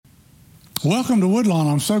Welcome to Woodlawn.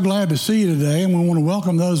 I'm so glad to see you today, and we want to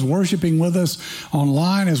welcome those worshiping with us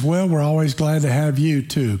online as well. We're always glad to have you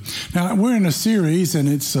too. Now, we're in a series, and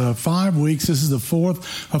it's 5 weeks. This is the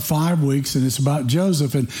fourth of 5 weeks, and it's about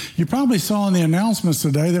Joseph. And you probably saw in the announcements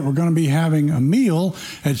today that we're going to be having a meal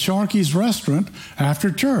at Sharky's Restaurant after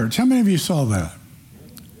church. How many of you saw that?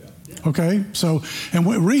 Okay, so, and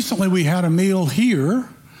recently we had a meal here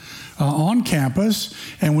on campus,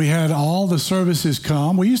 and we had all the services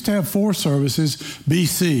come. We used to have 4 services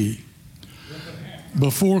BC,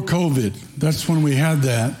 before COVID. That's when we had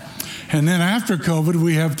that. And then after COVID,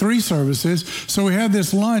 we have 3 services. So we had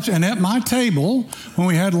this lunch, and at my table, when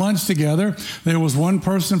we had lunch together, there was one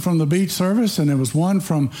person from the beach service, and there was one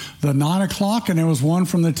from the 9 o'clock, and there was one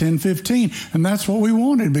from the 10:15. And that's what we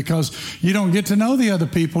wanted, because you don't get to know the other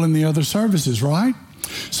people in the other services, right?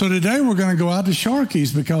 So today we're going to go out to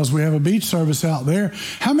Sharky's because we have a beach service out there.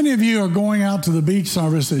 How many of you are going out to the beach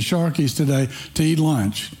service at Sharky's today to eat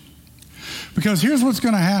lunch? Because here's what's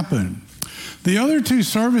going to happen. The other 2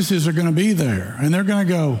 services are going to be there, and they're going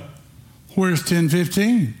to go, where's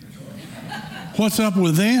 10:15? What's up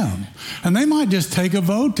with them? And they might just take a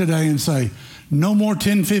vote today and say, no more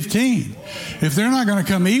 10:15. If they're not going to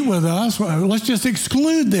come eat with us, well, let's just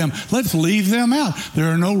exclude them. Let's leave them out. There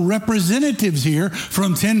are no representatives here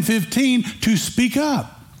from 10:15 to speak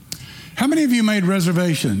up. How many of you made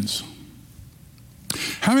reservations?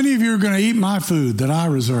 How many of you are going to eat my food that I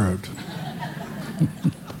reserved?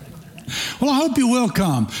 Well, I hope you will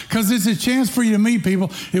come, because it's a chance for you to meet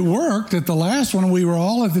people. It worked at the last one. We were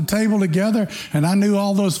all at the table together, and I knew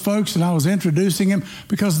all those folks, and I was introducing them,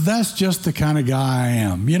 because that's just the kind of guy I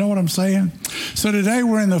am. You know what I'm saying? So today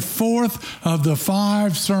we're in the 4th of the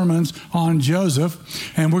 5 sermons on Joseph,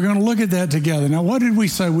 and we're going to look at that together. Now, what did we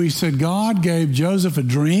say? We said God gave Joseph a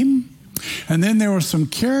dream. And then there were some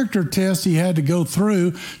character tests he had to go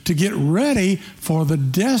through to get ready for the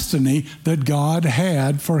destiny that God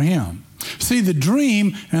had for him. See, the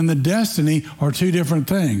dream and the destiny are 2 different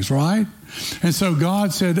things, right? And so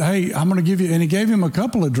God said, hey, I'm going to give you, and he gave him a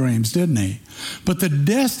couple of dreams, didn't he? But the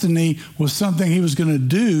destiny was something he was going to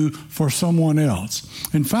do for someone else.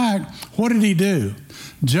 In fact, what did he do?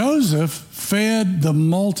 Joseph fed the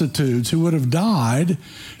multitudes who would have died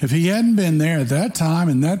if he hadn't been there at that time,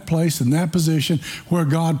 in that place, in that position where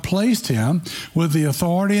God placed him with the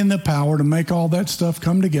authority and the power to make all that stuff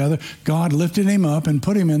come together. God lifted him up and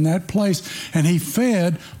put him in that place, and he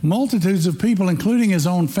fed multitudes of people, including his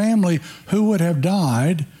own family, who would have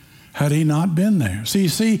died had he not been there. So you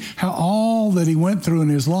see how all that he went through in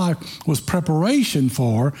his life was preparation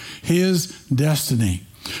for his destiny.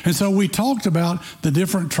 And so we talked about the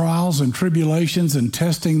different trials and tribulations and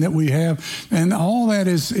testing that we have, and all that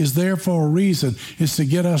is there for a reason. It's to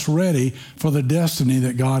get us ready for the destiny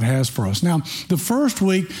that God has for us. Now, the first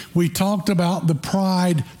week we talked about the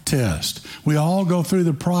pride test. We all go through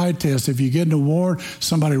the pride test. If you get an award,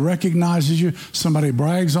 somebody recognizes you, somebody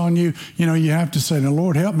brags on you, you have to say, now,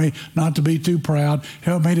 Lord, help me not to be too proud.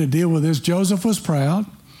 Help me to deal with this. Joseph was proud.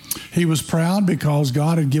 He was proud because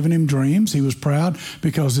God had given him dreams. He was proud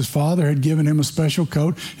because his father had given him a special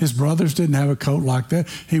coat. His brothers didn't have a coat like that.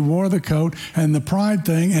 He wore the coat and the pride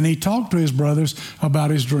thing, and he talked to his brothers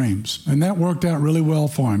about his dreams. And that worked out really well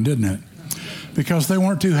for him, didn't it? Because they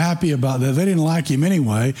weren't too happy about that. They didn't like him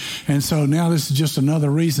anyway. And so now this is just another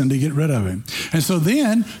reason to get rid of him. And so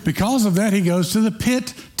then, because of that, he goes to the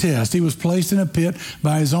pit test. He was placed in a pit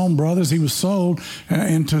by his own brothers. He was sold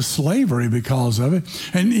into slavery because of it.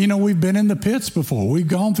 And, we've been in the pits before. We've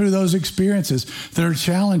gone through those experiences that are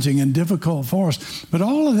challenging and difficult for us. But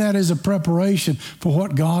all of that is a preparation for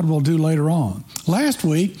what God will do later on. Last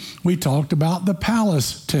week, we talked about the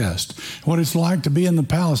palace test, what it's like to be in the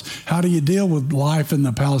palace. How do you deal with life in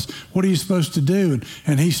the palace? What are you supposed to do?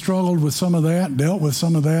 And he struggled with some of that, dealt with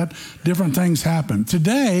some of that. Different things happened.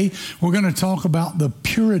 Today, we're going to talk about the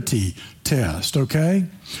purity test, okay?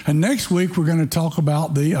 And next week, we're going to talk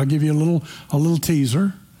about I'll give you a little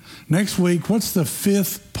teaser. Next week, what's the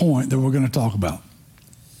 5th point that we're going to talk about?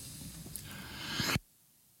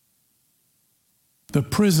 The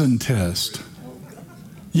prison test.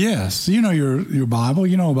 Yes, you know your Bible.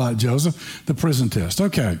 You know about Joseph, the prison test.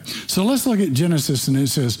 Okay, so let's look at Genesis, and it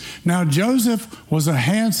says, now Joseph was a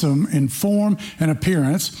handsome in form and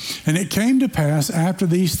appearance, and it came to pass after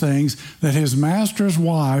these things that his master's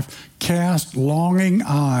wife cast longing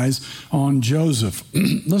eyes on Joseph.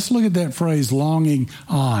 Let's look at that phrase, longing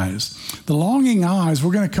eyes. The longing eyes,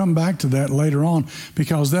 we're going to come back to that later on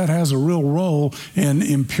because that has a real role in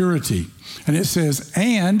impurity. And it says,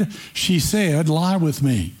 and she said, lie with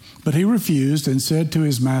me. But he refused and said to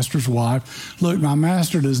his master's wife, "Look, my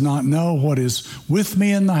master does not know what is with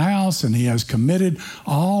me in the house, and he has committed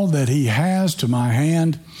all that he has to my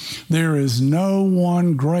hand. There is no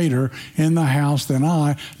one greater in the house than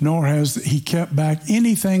I, nor has he kept back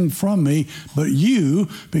anything from me but you,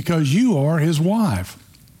 because you are his wife.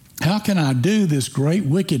 How can I do this great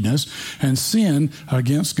wickedness and sin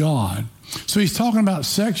against God?" So he's talking about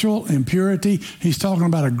sexual impurity. He's talking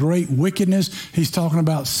about a great wickedness. He's talking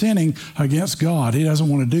about sinning against God. He doesn't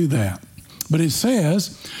want to do that. But it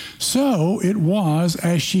says, "So it was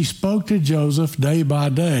as she spoke to Joseph day by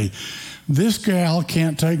day." This gal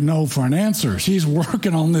can't take no for an answer. She's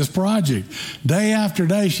working on this project. Day after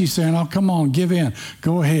day, she's saying, "Oh, come on, give in.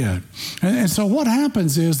 Go ahead." And so what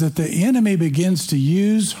happens is that the enemy begins to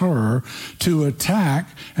use her to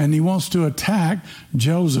attack, and he wants to attack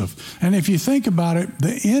Joseph. And if you think about it,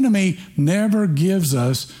 the enemy never gives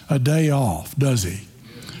us a day off, does he?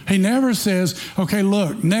 He never says, "Okay,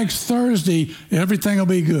 look, next Thursday, everything will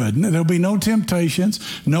be good. There'll be no temptations,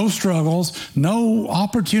 no struggles, no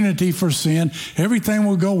opportunity for sin. Everything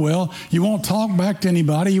will go well. You won't talk back to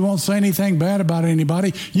anybody. You won't say anything bad about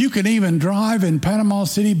anybody. You can even drive in Panama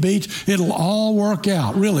City Beach. It'll all work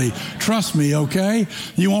out. Really, trust me, okay?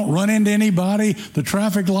 You won't run into anybody. The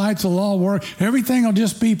traffic lights will all work. Everything will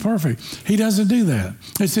just be perfect." He doesn't do that.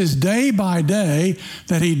 It says day by day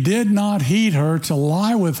that he did not heed her to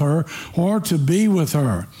lie with her or to be with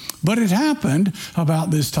her. But it happened about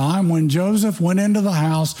this time when Joseph went into the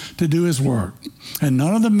house to do his work, and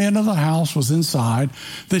none of the men of the house was inside,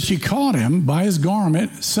 that she caught him by his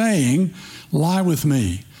garment, saying, "Lie with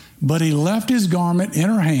me." But he left his garment in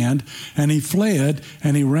her hand, and he fled,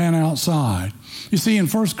 and he ran outside. You see, in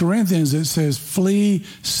 1 Corinthians, it says, "Flee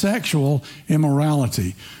sexual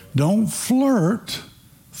immorality." Don't flirt.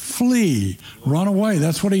 Flee, run away.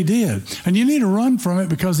 That's what he did. And you need to run from it,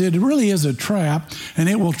 because it really is a trap, and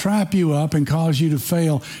it will trap you up and cause you to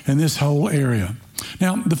fail in this whole area.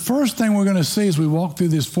 Now, the first thing we're going to see as we walk through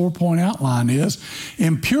this 4-point outline is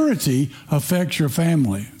impurity affects your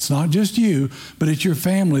family. It's not just you, but it's your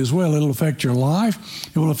family as well. It'll affect your life.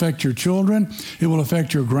 It will affect your children. It will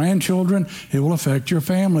affect your grandchildren. It will affect your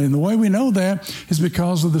family. And the way we know that is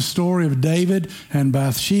because of the story of David and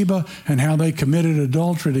Bathsheba and how they committed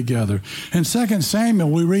adultery together. In 2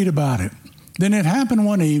 Samuel, we read about it. Then it happened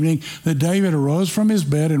one evening that David arose from his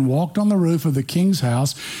bed and walked on the roof of the king's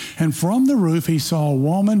house. And from the roof he saw a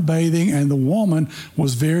woman bathing, and the woman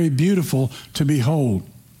was very beautiful to behold.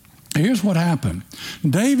 Here's what happened.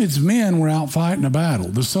 David's men were out fighting a battle.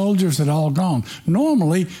 The soldiers had all gone.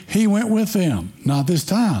 Normally, he went with them. Not this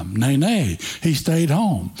time. Nay. He stayed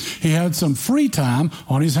home. He had some free time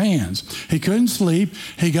on his hands. He couldn't sleep.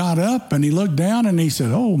 He got up and he looked down and he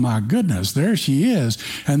said, "Oh my goodness, there she is."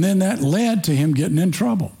 And then that led to him getting in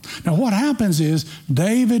trouble. Now what happens is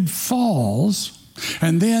David falls,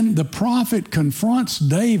 and then the prophet confronts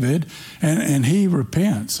David, and he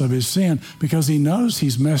repents of his sin because he knows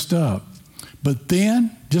he's messed up. But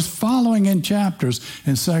then, just following in chapters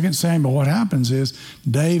in 2 Samuel, what happens is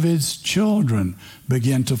David's children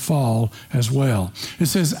begin to fall as well. It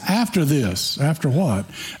says after this, after what?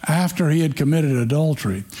 After he had committed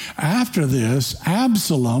adultery. After this,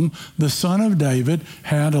 Absalom, the son of David,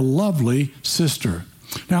 had a lovely sister.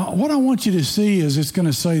 Now, what I want you to see is it's going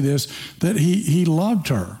to say this, that he loved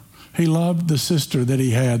her. He loved the sister that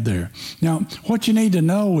he had there. Now, what you need to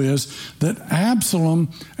know is that Absalom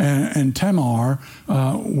and Tamar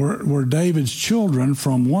were David's children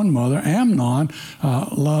from one mother. Amnon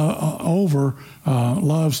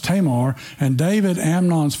loves Tamar, and David is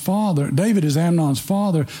Amnon's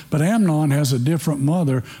father, but Amnon has a different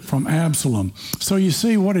mother from Absalom. So you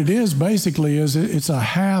see what it is basically is it's a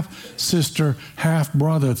half-sister,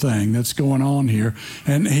 half-brother thing that's going on here,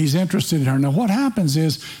 and he's interested in her. Now what happens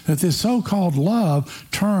is that this so-called love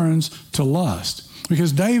turns to lust.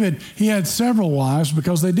 Because David, he had several wives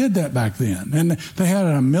because they did that back then. And they had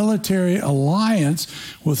a military alliance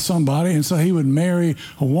with somebody, and so he would marry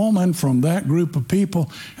a woman from that group of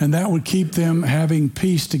people, and that would keep them having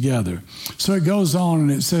peace together. So it goes on,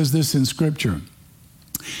 and it says this in Scripture.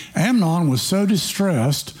 Amnon was so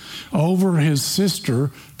distressed over his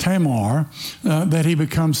sister Tamar that he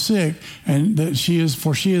becomes sick, and that she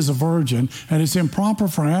is a virgin, and it's improper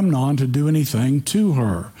for Amnon to do anything to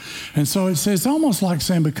her. And so it says, almost like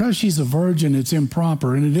saying, because she's a virgin, it's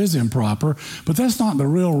improper, and it is improper, but that's not the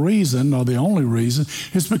real reason or the only reason.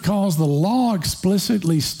 It's because the law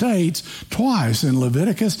explicitly states twice in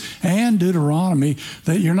Leviticus and Deuteronomy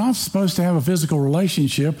that you're not supposed to have a physical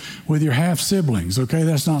relationship with your half siblings. Okay,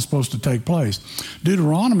 that's not supposed to take place.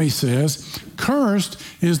 Deuteronomy says, "Cursed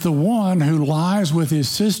is is the one who lies with his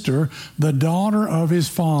sister, the daughter of his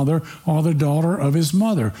father or the daughter of his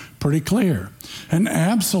mother. Pretty clear. And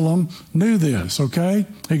Absalom knew this, okay?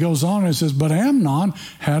 He goes on and says, but Amnon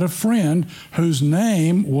had a friend whose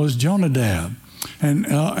name was Jonadab, and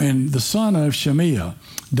the son of Shemiah,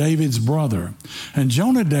 David's brother. And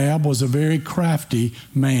Jonadab was a very crafty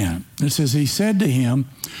man. It says, he said to him,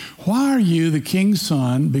 why are you, the king's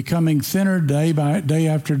son, becoming thinner day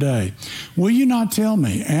after day? Will you not tell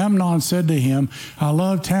me? Amnon said to him, I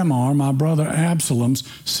love Tamar, my brother Absalom's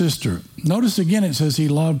sister. Notice again it says he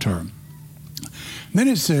loved her. Then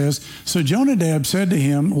it says, so Jonadab said to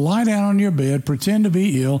him, lie down on your bed, pretend to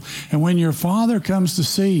be ill, and when your father comes to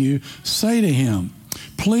see you, say to him,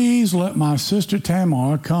 please let my sister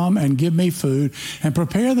Tamar come and give me food and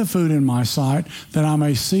prepare the food in my sight that I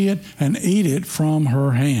may see it and eat it from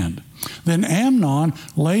her hand. Then Amnon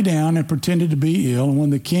lay down and pretended to be ill, and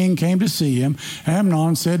when the king came to see him,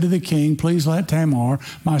 Amnon said to the king, please let Tamar,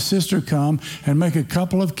 my sister, come and make a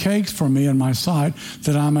couple of cakes for me in my sight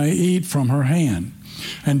that I may eat from her hand.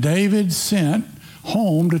 And David sent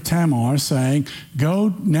home to Tamar, saying, go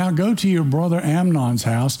to your brother Amnon's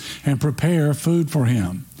house and prepare food for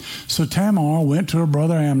him. So Tamar went to her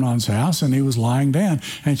brother Amnon's house, and he was lying down.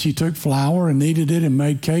 And she took flour and kneaded it and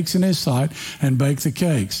made cakes in his sight and baked the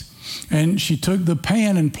cakes. And she took the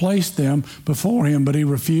pan and placed them before him, but he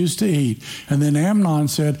refused to eat. And then Amnon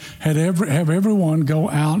said, have everyone go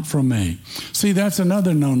out from me. See, that's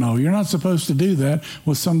another no-no. You're not supposed to do that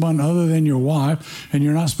with someone other than your wife, and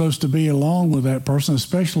you're not supposed to be alone with that person,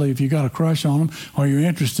 especially if you got a crush on them or you're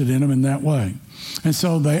interested in them in that way. And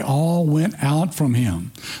so they all went out from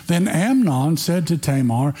him. Then Amnon said to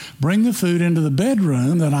Tamar, bring the food into the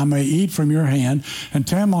bedroom that I may eat from your hand. And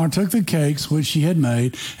Tamar took the cakes which she had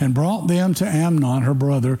made and brought them to Amnon, her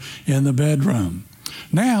brother, in the bedroom.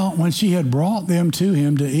 Now, when she had brought them to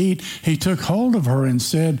him to eat, he took hold of her and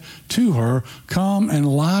said to her, come and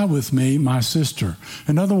lie with me, my sister.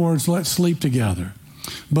 In other words, let's sleep together.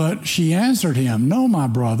 But she answered him, no, my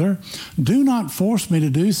brother, do not force me to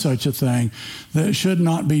do such a thing that should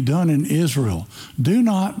not be done in Israel. Do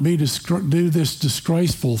not do this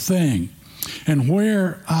disgraceful thing. And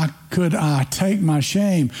where could I take my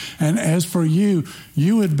shame? And as for you,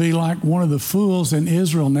 you would be like one of the fools in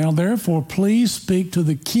Israel. Now, therefore, please speak to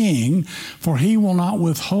the king, for he will not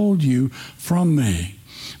withhold you from me.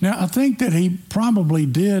 Now, I think that he probably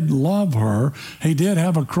did love her. He did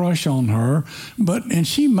have a crush on her, and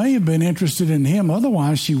she may have been interested in him.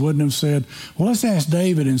 Otherwise, she wouldn't have said, well, let's ask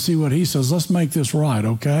David and see what he says. Let's make this right,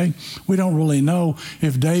 okay? We don't really know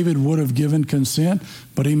if David would have given consent,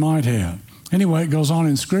 but he might have. Anyway, it goes on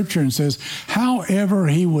in Scripture and says, however,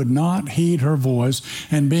 he would not heed her voice,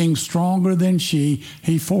 and being stronger than she,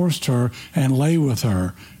 he forced her and lay with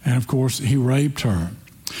her. And, of course, he raped her.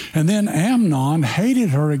 And then Amnon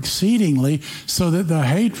hated her exceedingly, so that the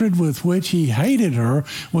hatred with which he hated her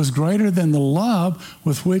was greater than the love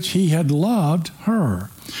with which he had loved her.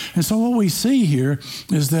 And so what we see here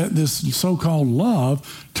is that this so-called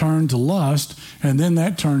love turned to lust, and then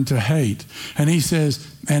that turned to hate. And he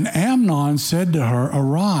says, and Amnon said to her,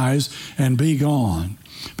 arise and be gone.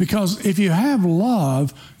 Because if you have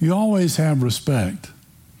love, you always have respect.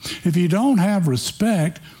 If you don't have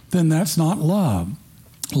respect, then that's not love.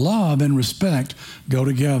 Love and respect go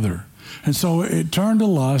together. And so it turned to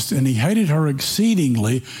lust, and he hated her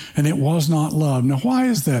exceedingly, and it was not love. Now, why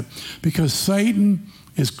is that? Because Satan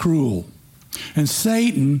is cruel. And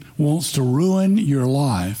Satan wants to ruin your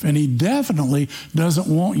life. And he definitely doesn't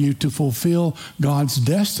want you to fulfill God's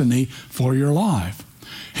destiny for your life.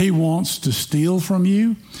 He wants to steal from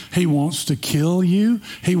you. He wants to kill you.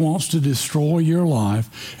 He wants to destroy your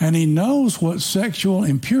life. And he knows what sexual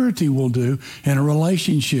impurity will do in a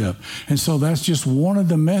relationship. And so that's just one of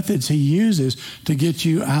the methods he uses to get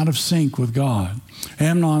you out of sync with God.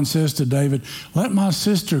 Amnon says to David, let my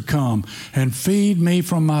sister come and feed me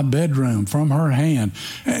from my bedroom, from her hand.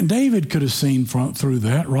 And David could have seen through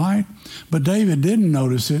that, right? But David didn't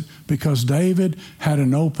notice it because David had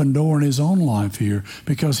an open door in his own life here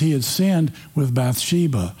because he had sinned with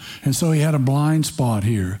Bathsheba. And so he had a blind spot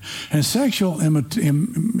here. And sexual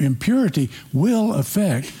impurity will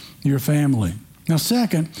affect your family. Now,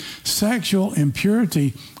 second, sexual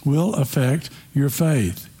impurity will affect your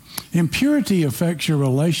faith. Impurity affects your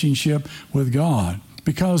relationship with God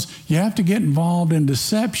because you have to get involved in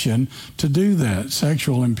deception to do that,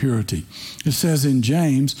 sexual impurity. It says in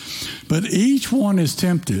James, but each one is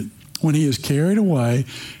tempted when he is carried away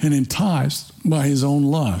and enticed by his own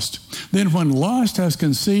lust. Then when lust has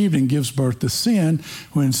conceived and gives birth to sin,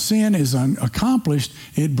 when sin is accomplished,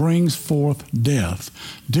 it brings forth death.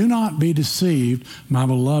 Do not be deceived, my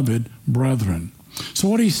beloved brethren. So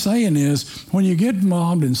what he's saying is, when you get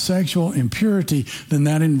involved in sexual impurity, then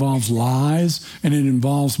that involves lies, and it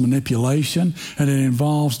involves manipulation, and it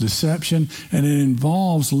involves deception, and it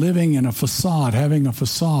involves living in a facade, having a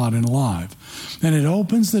facade in life. And it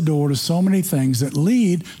opens the door to so many things that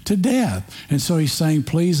lead to death. And so he's saying,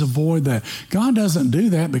 please avoid that. God doesn't do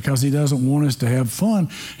that because he doesn't want us to have fun.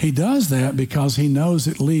 He does that because he knows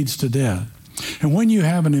it leads to death. And when you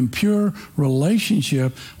have an impure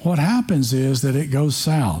relationship, what happens is that it goes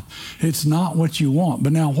south. It's not what you want.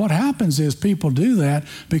 But now what happens is people do that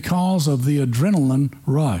because of the adrenaline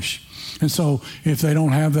rush. And so if they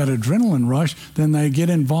don't have that adrenaline rush, then they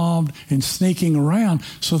get involved in sneaking around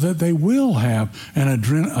so that they will have an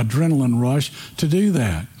adrenaline rush to do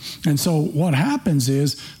that. And so what happens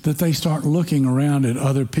is that they start looking around at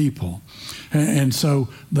other people. And so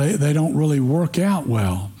they don't really work out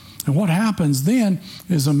well. And what happens then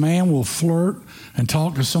is a man will flirt and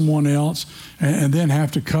talk to someone else and then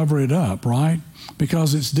have to cover it up, right?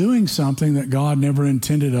 Because it's doing something that God never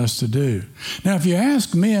intended us to do. Now, if you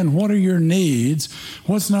ask men, what are your needs?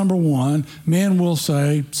 What's number one? Men will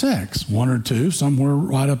say sex, one or two, somewhere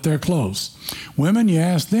right up there close. Women, you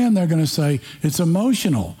ask them, they're going to say it's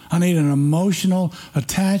emotional. I need an emotional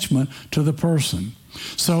attachment to the person.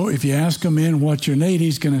 So if you ask a man what you need,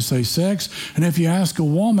 he's going to say sex. And if you ask a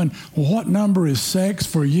woman, well, what number is sex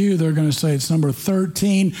for you? They're going to say it's number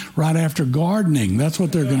 13 right after gardening. That's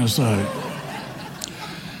what they're going to say.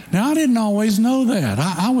 Now, I didn't always know that.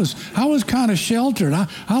 I was kind of sheltered.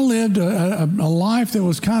 I lived a life that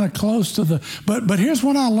was kind of close to the... But here's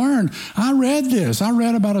what I learned. I read this. I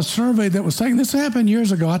read about a survey that was taken. This happened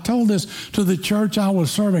years ago. I told this to the church I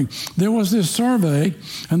was serving. There was this survey,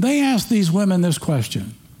 and they asked these women this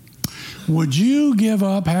question. Would you give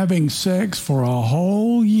up having sex for a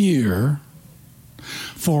whole year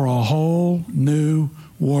for a whole new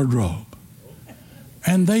wardrobe?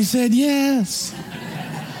 And they said yes.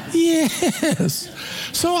 Yes.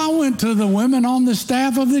 So I went to the women on the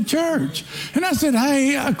staff of the church. And I said,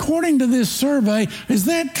 hey, according to this survey, is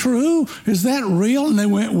that true? Is that real? And they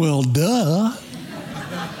went, well, duh.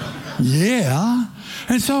 Yeah.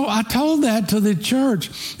 And so I told that to the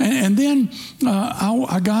church. And then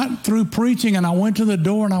I got through preaching, and I went to the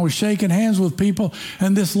door, and I was shaking hands with people.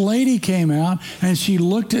 And this lady came out, and she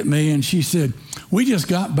looked at me, and she said, we just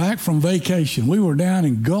got back from vacation. We were down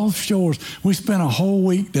in Gulf Shores. We spent a whole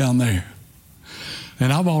week down there.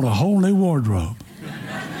 And I bought a whole new wardrobe.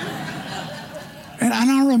 And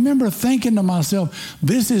I remember thinking to myself,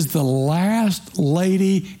 this is the last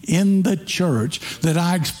lady in the church that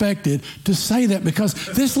I expected to say that, because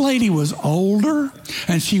this lady was older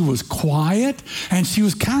and she was quiet and she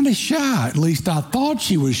was kind of shy. At least I thought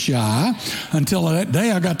she was shy until that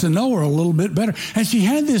day I got to know her a little bit better. And she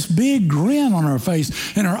had this big grin on her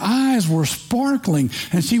face and her eyes were sparkling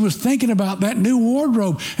and she was thinking about that new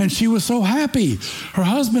wardrobe and she was so happy. Her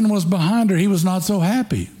husband was behind her. He was not so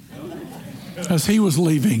happy as he was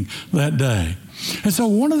leaving that day. And so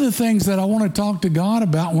one of the things that I want to talk to God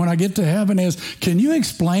about when I get to heaven is, can you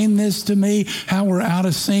explain this to me, how we're out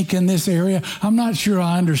of sync in this area? I'm not sure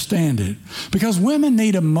I understand it. Because women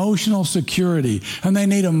need emotional security and they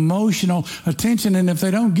need emotional attention. And if they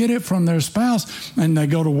don't get it from their spouse and they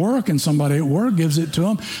go to work and somebody at work gives it to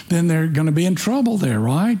them, then they're going to be in trouble there,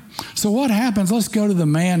 right? So what happens? Let's go to the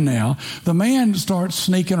man now. The man starts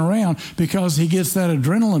sneaking around because he gets that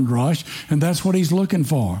adrenaline rush, and that's what he's looking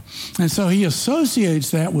for. And so he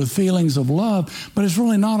associates that with feelings of love, but it's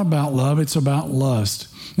really not about love. It's about lust.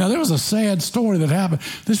 Now, there was a sad story that happened.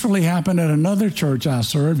 This really happened at another church I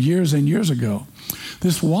served years and years ago.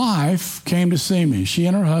 This wife came to see me. She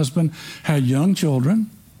and her husband had young children,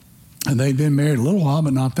 and they'd been married a little while,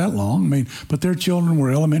 but not that long. But their children were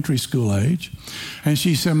elementary school age. And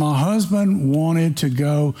she said, my husband wanted to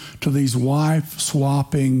go to these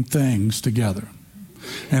wife-swapping things together.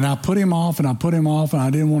 And I put him off, and I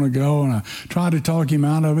didn't want to go, and I tried to talk him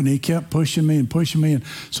out of it, and he kept pushing me, and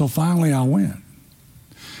so finally I went.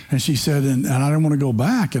 And she said, and I didn't want to go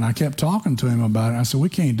back, and I kept talking to him about it. I said, we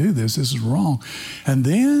can't do this. This is wrong. And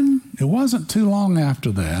then it wasn't too long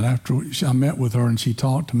after that, after I met with her and she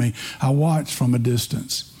talked to me, I watched from a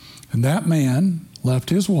distance. And that man left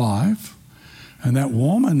his wife, and that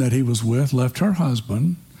woman that he was with left her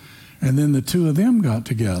husband, and then the two of them got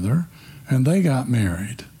together, and they got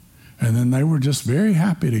married. And then they were just very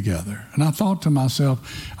happy together. And I thought to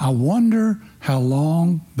myself, I wonder how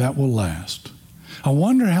long that will last. I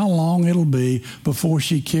wonder how long it'll be before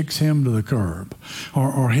she kicks him to the curb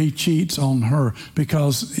or he cheats on her,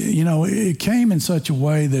 because, it came in such a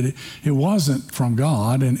way that it wasn't from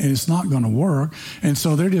God, and it's not going to work. And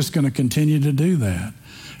so they're just going to continue to do that.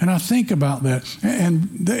 And I think about that, and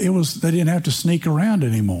they didn't have to sneak around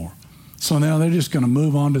anymore. So now they're just going to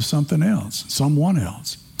move on to something else, someone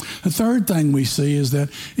else. The third thing we see is that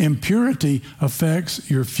impurity affects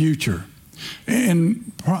your future.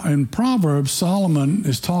 In Proverbs, Solomon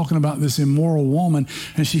is talking about this immoral woman,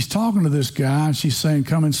 and she's talking to this guy, and she's saying,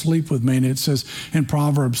 come and sleep with me. And it says in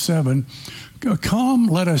Proverbs 7, come,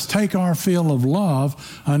 let us take our fill of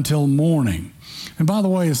love until morning. And by the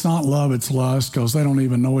way, it's not love, it's lust, because they don't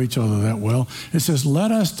even know each other that well. It says,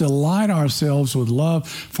 let us delight ourselves with love,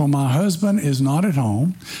 for my husband is not at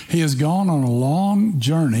home. He has gone on a long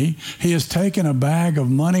journey. He has taken a bag of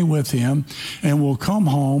money with him and will come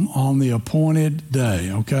home on the appointed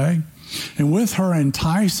day, okay? And with her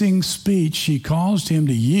enticing speech, she caused him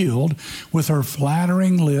to yield. With her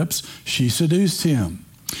flattering lips, she seduced him.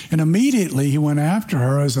 And immediately he went after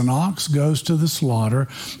her as an ox goes to the slaughter,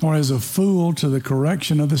 or as a fool to the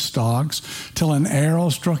correction of the stocks, till an arrow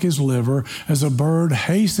struck his liver, as a bird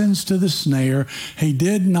hastens to the snare. He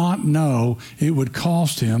did not know it would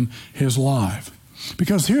cost him his life.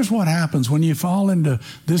 Because here's what happens when you fall into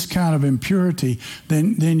this kind of impurity,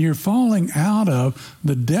 then you're falling out of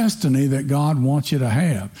the destiny that God wants you to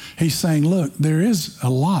have. He's saying, look, there is a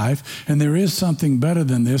life and there is something better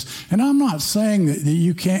than this. And I'm not saying that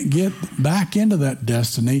you can't get back into that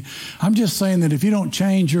destiny. I'm just saying that if you don't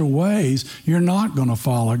change your ways, you're not going to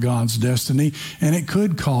follow God's destiny, and it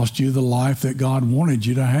could cost you the life that God wanted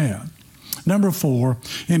you to have. Number 4,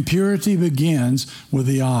 impurity begins with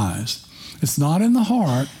the eyes. It's not in the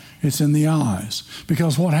heart, it's in the eyes.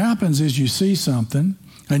 Because what happens is you see something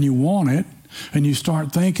and you want it, and you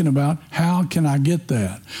start thinking about, how can I get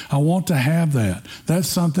that? I want to have that. That's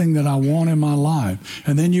something that I want in my life.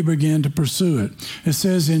 And then you begin to pursue it. It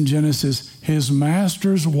says in Genesis, his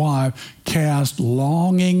master's wife cast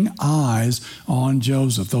longing eyes on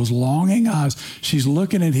Joseph. Those longing eyes, she's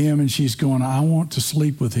looking at him and she's going, I want to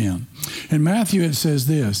sleep with him. In Matthew it says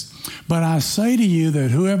this, but I say to you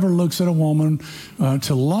that whoever looks at a woman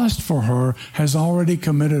to lust for her has already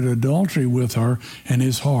committed adultery with her in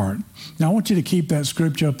his heart. Now I want you to keep that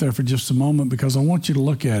scripture up there for just a moment, because I want you to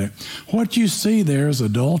look at it. What you see there is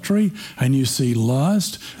adultery, and you see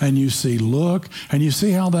lust, and you see look, and you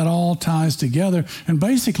see how that all ties together. And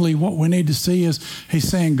basically what we need to see is he's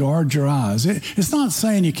saying guard your eyes. It's not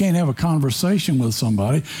saying you can't have a conversation with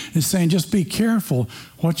somebody. It's saying just be careful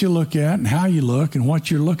what you look at and how you look and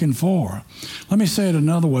what you're looking for. Let me say it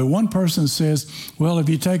another way. One person says, well, if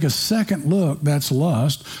you take a second look, that's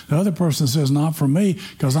lust. The other person says, not for me,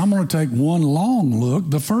 because I'm going to take one long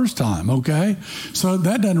look the first time, okay? So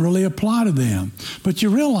that doesn't really apply to them. But you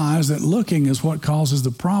realize that looking is what causes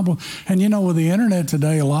the problem. And with the internet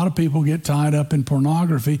today, a lot of people get tied up in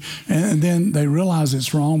pornography, and then they realize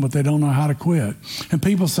it's wrong, but they don't know how to quit. And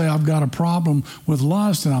people say, I've got a problem with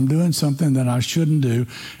lust, and I'm doing something that I shouldn't do.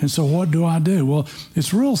 And so what do I do? Well,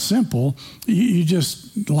 it's real simple. You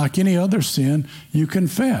just, like any other sin, you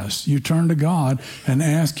confess. You turn to God and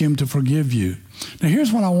ask him to forgive you. Now,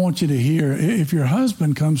 here's what I want you to hear. If your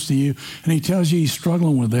husband comes to you and he tells you he's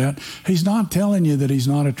struggling with that, he's not telling you that he's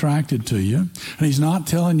not attracted to you, and he's not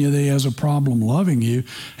telling you that he has a problem loving you.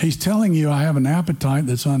 He's telling you, I have an appetite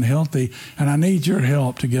that's unhealthy, and I need your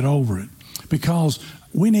help to get over it. Because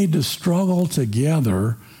we need to struggle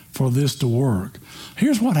together for this to work.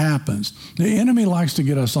 Here's what happens. The enemy likes to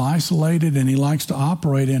get us isolated, and he likes to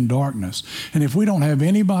operate in darkness. And if we don't have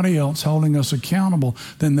anybody else holding us accountable,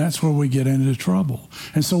 then that's where we get into trouble.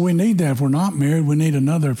 And so we need that. If we're not married, we need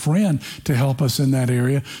another friend to help us in that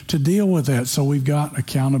area to deal with that, so we've got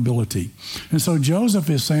accountability. And so Joseph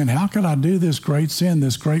is saying, how could I do this great sin,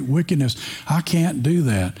 this great wickedness? I can't do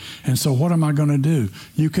that. And so what am I going to do?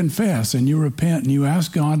 You confess and you repent and you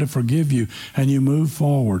ask God to forgive you, and you move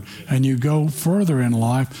forward and you go further in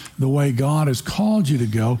life the way God has called you to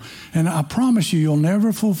go. And I promise you'll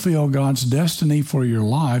never fulfill God's destiny for your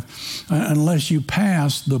life unless you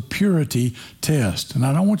pass the purity test. And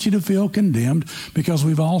I don't want you to feel condemned, because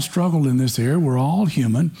we've all struggled in this area. We're all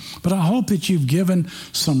human. But I hope that you've given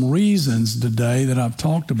some reasons today that I've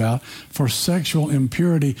talked about for sexual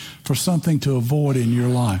impurity, for something to avoid in your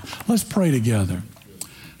life. Let's pray together.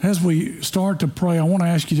 As we start to pray, I want to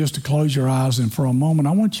ask you just to close your eyes, and for a moment,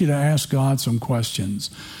 I want you to ask God some questions.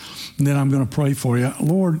 And then I'm going to pray for you.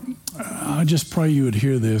 Lord, I just pray you would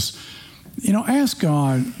hear this. Ask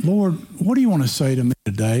God, Lord, what do you want to say to me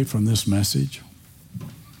today from this message?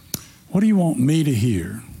 What do you want me to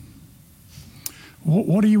hear?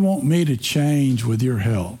 What do you want me to change with your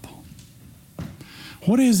help?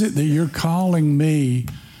 What is it that you're calling me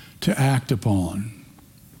to act upon?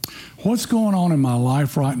 What's going on in my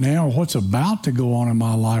life right now, or what's about to go on in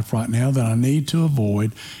my life right now that I need to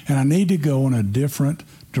avoid, and I need to go in a different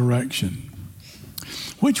direction?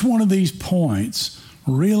 Which one of these points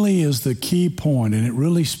really is the key point, and it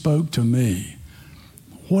really spoke to me?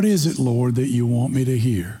 What is it, Lord, that you want me to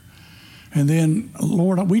hear? And then,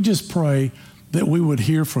 Lord, we just pray that we would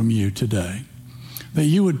hear from you today, that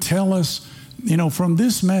you would tell us, from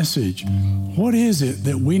this message, what is it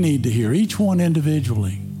that we need to hear, each one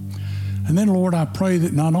individually. And then, Lord, I pray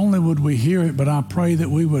that not only would we hear it, but I pray that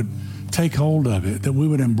we would take hold of it, that we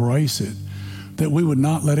would embrace it, that we would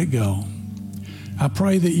not let it go. I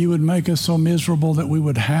pray that you would make us so miserable that we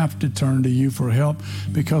would have to turn to you for help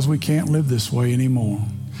because we can't live this way anymore.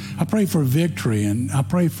 I pray for victory, and I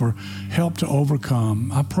pray for help to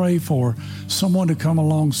overcome. I pray for someone to come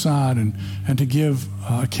alongside and to give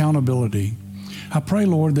accountability. I pray,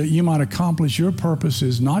 Lord, that you might accomplish your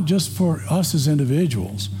purposes, not just for us as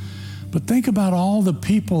individuals, but think about all the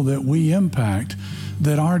people that we impact,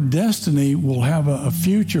 that our destiny will have a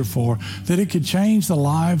future for, that it could change the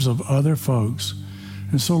lives of other folks.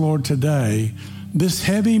 And so, Lord, today, this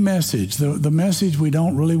heavy message, the message we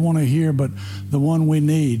don't really want to hear, but the one we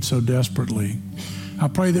need so desperately, I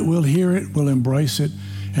pray that we'll hear it, we'll embrace it,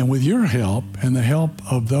 and with your help and the help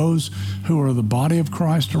of those who are the body of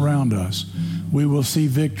Christ around us, we will see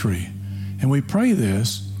victory. And we pray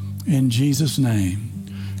this in Jesus' name.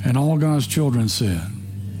 And all God's children said,